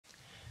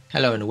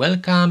Hello and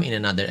welcome in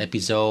another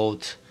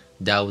episode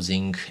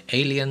Dowsing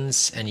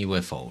Aliens and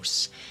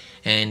UFOs.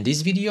 In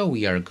this video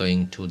we are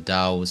going to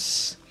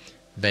douse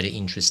very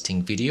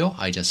interesting video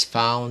I just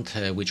found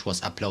which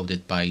was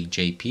uploaded by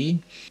JP.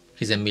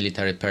 He's a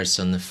military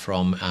person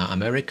from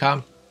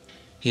America.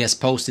 He has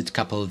posted a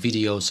couple of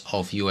videos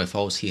of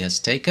UFOs he has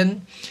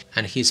taken,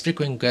 and he's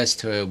frequent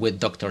guest with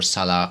Dr.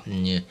 Sala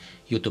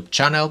YouTube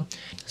channel.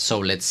 So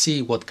let's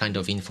see what kind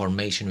of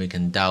information we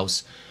can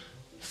douse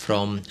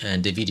from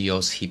the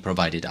videos he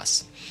provided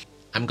us.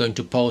 I'm going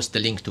to post the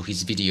link to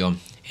his video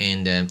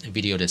in the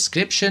video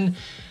description,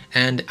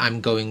 and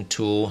I'm going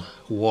to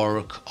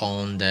work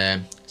on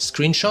the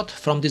screenshot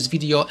from this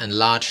video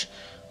enlarge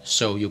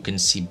so you can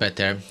see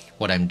better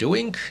what I'm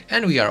doing.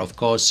 And we are of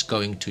course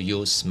going to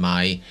use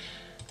my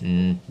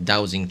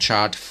dowsing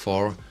chart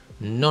for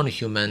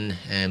non-human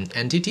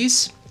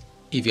entities.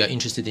 If you are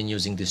interested in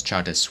using this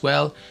chart as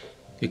well,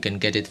 you can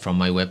get it from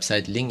my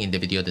website, link in the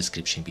video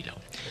description below.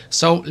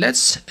 So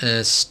let's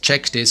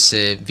check this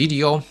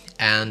video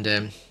and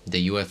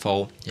the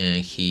UFO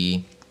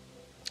he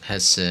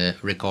has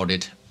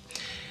recorded,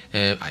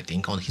 I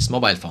think on his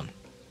mobile phone.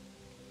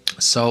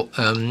 So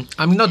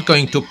I'm not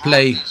going to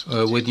play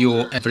with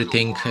you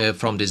everything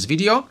from this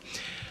video,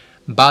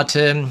 but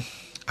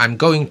I'm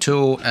going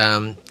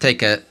to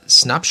take a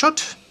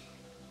snapshot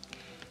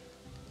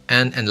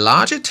and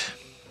enlarge it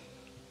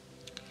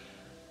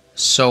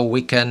so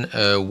we can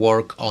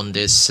work on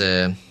this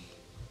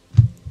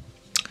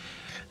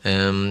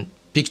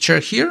picture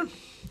here.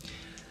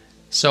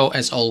 So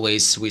as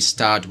always we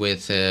start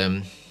with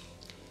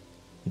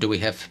do we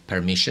have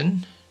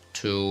permission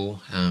to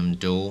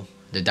do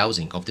the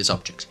dowsing of this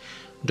object?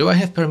 Do I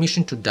have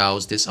permission to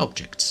douse these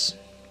objects?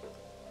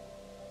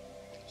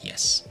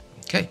 Yes.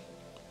 Okay.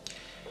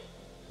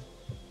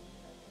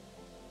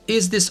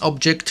 Is this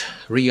object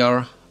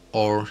real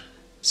or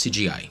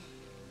CGI?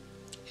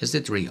 Is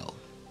it real?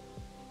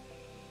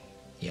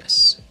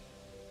 Yes.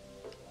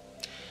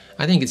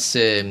 I think it's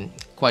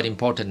quite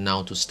important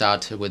now to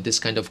start with this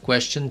kind of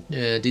question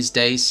these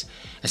days,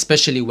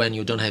 especially when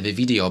you don't have a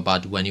video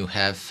but when you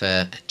have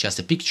just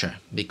a picture,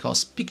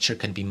 because picture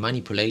can be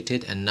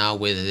manipulated, and now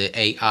with the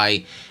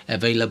AI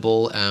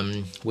available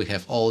we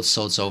have all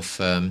sorts of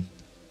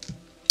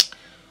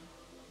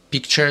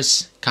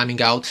pictures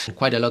coming out, and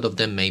quite a lot of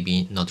them may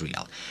be not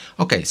real.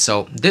 Okay,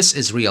 so this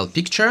is real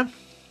picture.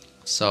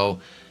 So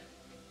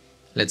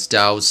let's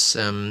douse.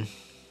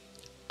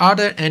 Are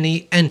there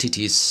any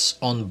entities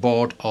on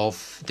board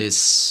of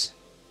this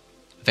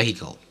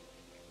vehicle?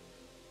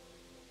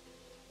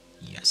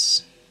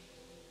 Yes.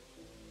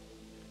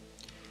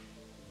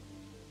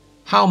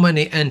 How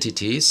many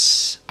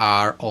entities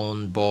are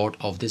on board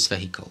of this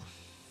vehicle?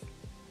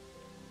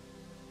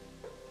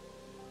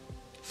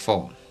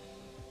 4.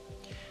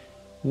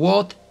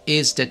 What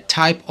is the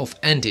type of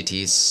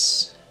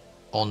entities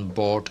on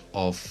board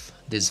of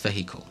this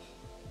vehicle?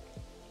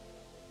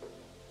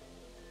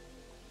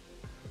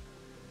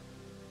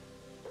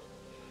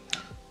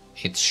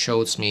 It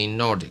shows me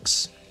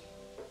Nordics.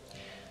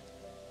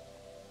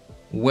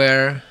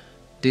 Where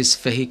this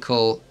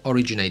vehicle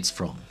originates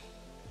from?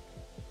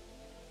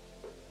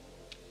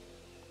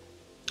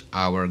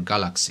 Our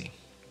galaxy.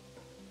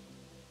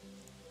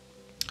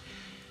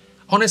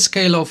 On a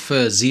scale of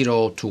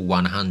 0 to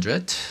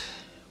 100,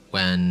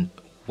 when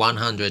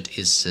 100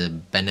 is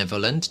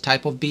benevolent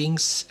type of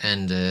beings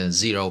and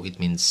 0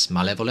 it means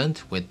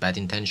malevolent with bad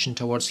intention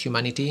towards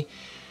humanity,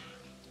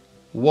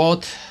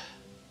 what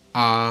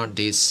are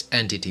these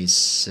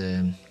entities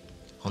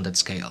on that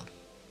scale?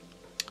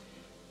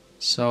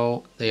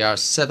 So they are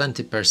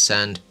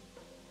 70%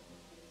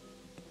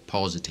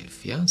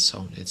 positive, yeah,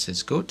 so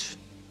it's good.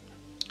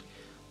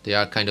 They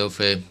are kind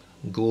of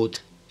good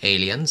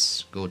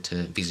aliens, good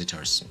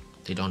visitors.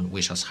 They don't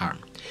wish us harm.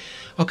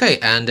 Okay,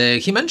 and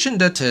he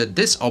mentioned that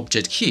this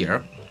object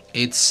here,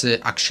 it's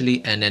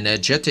actually an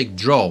energetic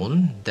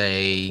drone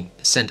they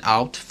sent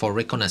out for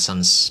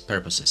reconnaissance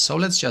purposes. So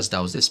let's just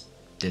douse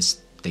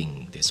this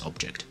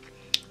object.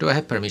 Do I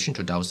have permission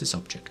to douse this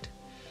object?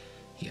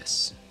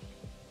 Yes.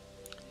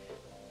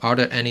 Are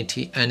there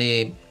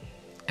any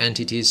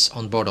entities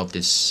on board of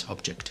this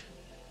object?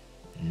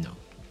 No.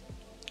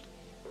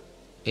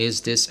 Is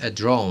this a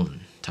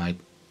drone type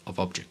of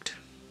object?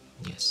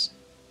 Yes.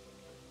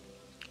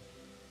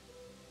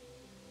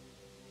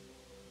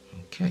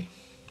 Okay.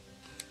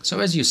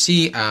 So as you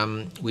see,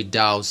 we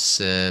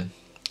douse a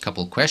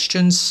couple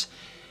questions,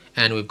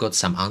 and we've got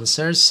some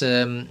answers.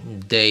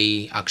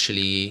 They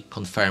actually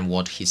confirm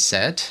what he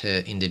said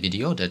in the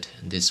video, that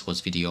this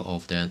was video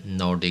of the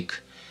Nordic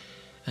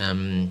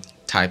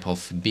type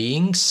of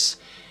beings,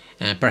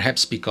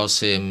 perhaps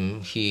because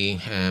he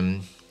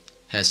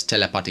has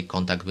telepathic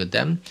contact with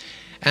them.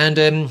 And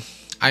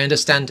I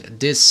understand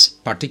this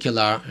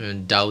particular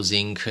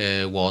dowsing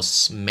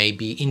was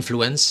maybe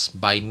influenced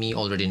by me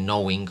already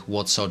knowing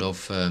what sort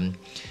of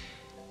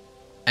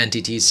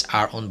entities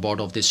are on board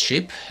of this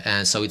ship,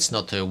 so it's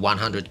not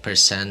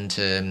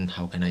 100%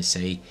 how can I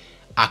say,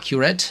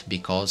 accurate,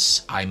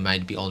 because I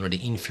might be already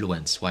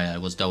influenced while I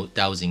was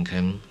dowsing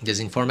this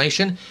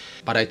information.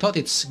 But I thought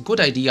it's a good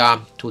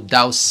idea to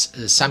douse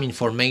some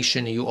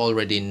information you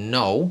already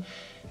know,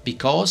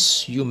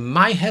 because you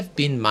might have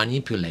been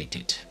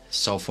manipulated.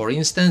 So for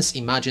instance,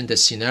 imagine the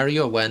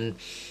scenario when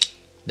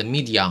the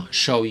media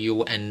show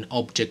you an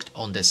object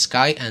on the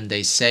sky and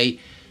they say,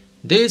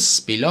 this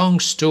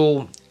belongs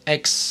to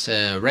X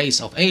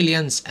race of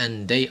aliens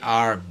and they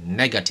are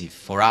negative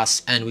for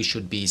us and we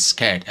should be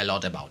scared a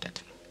lot about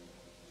it.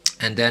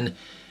 And then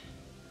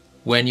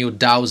when you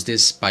douse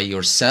this by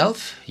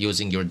yourself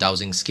using your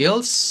dowsing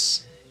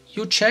skills,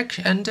 you check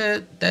and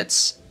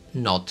that's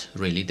not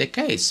really the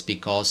case,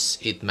 because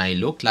it may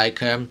look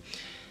like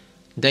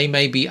they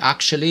may be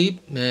actually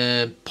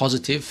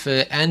positive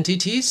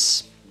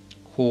entities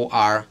who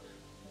are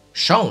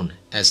shown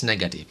as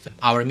negative.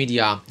 Our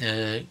media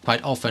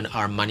quite often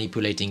are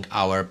manipulating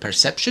our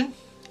perception,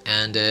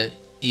 and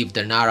if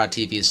the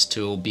narrative is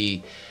to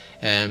be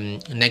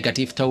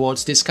negative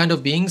towards this kind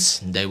of beings,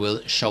 they will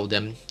show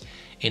them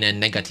in a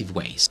negative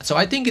ways. So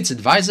I think it's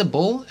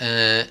advisable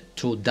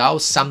to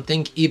douse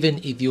something even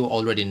if you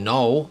already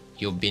know,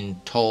 you've been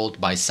told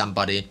by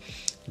somebody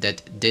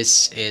that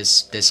this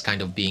is this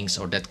kind of beings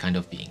or that kind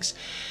of beings.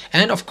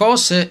 And of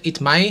course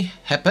it may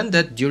happen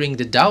that during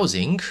the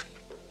dowsing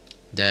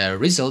the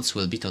results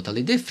will be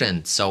totally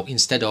different. So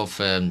instead of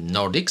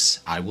Nordics,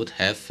 I would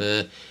have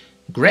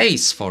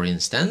Greys, for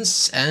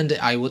instance, and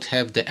I would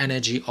have the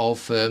energy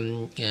of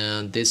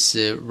this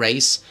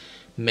race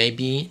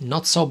maybe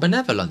not so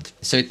benevolent.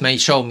 So it may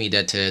show me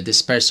that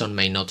this person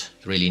may not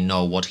really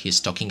know what he's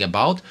talking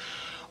about,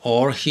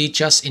 or he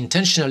just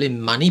intentionally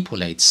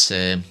manipulates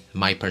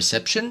my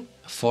perception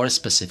for a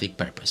specific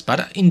purpose.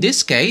 But in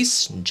this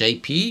case,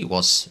 JP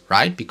was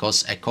right,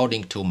 because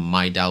according to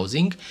my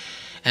dowsing,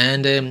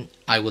 and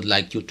I would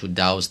like you to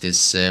douse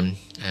these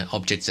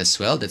objects as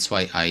well. That's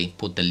why I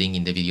put the link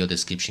in the video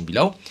description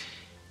below.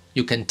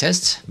 You can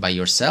test by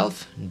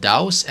yourself,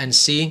 douse, and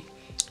see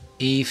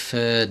if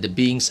the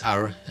beings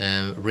are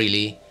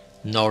really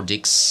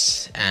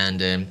Nordics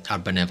and are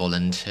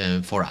benevolent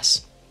for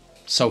us.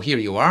 So here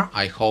you are.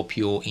 I hope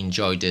you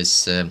enjoyed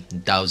this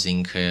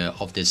dowsing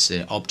of these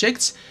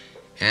objects.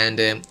 And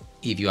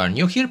if you are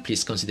new here,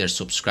 please consider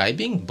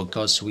subscribing,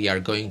 because we are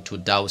going to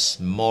douse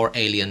more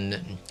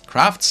alien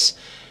crafts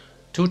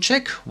to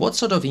check what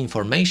sort of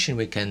information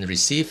we can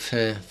receive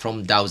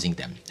from dowsing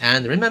them.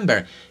 And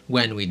remember,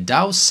 when we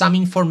douse some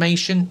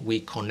information, we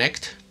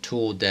connect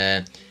to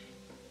the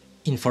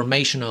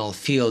informational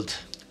field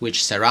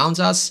which surrounds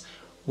us.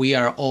 We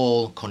are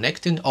all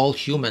connected, all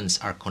humans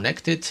are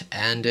connected,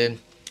 and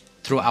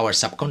through our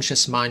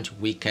subconscious mind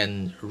we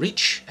can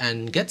reach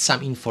and get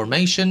some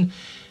information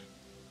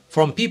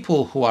from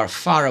people who are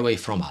far away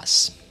from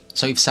us.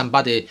 So if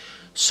somebody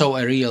saw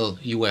a real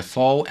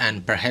UFO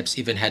and perhaps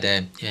even had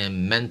a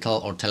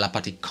mental or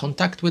telepathic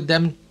contact with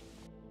them,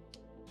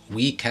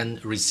 we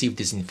can receive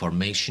this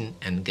information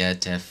and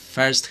get a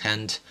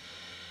first-hand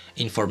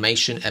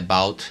information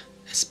about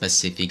a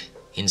specific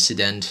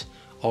incident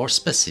or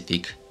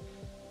specific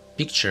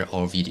picture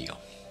or video.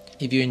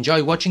 If you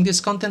enjoy watching this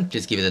content,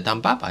 please give it a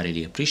thumb up, I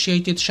really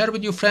appreciate it. Share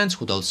with your friends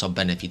who'd also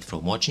benefit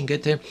from watching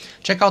it.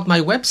 Check out my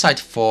website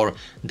for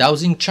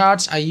dowsing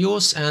charts I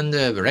use and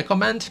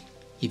recommend.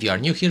 If you are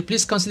new here,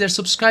 please consider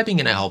subscribing,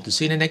 and I hope to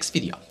see you in the next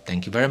video.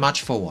 Thank you very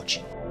much for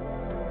watching.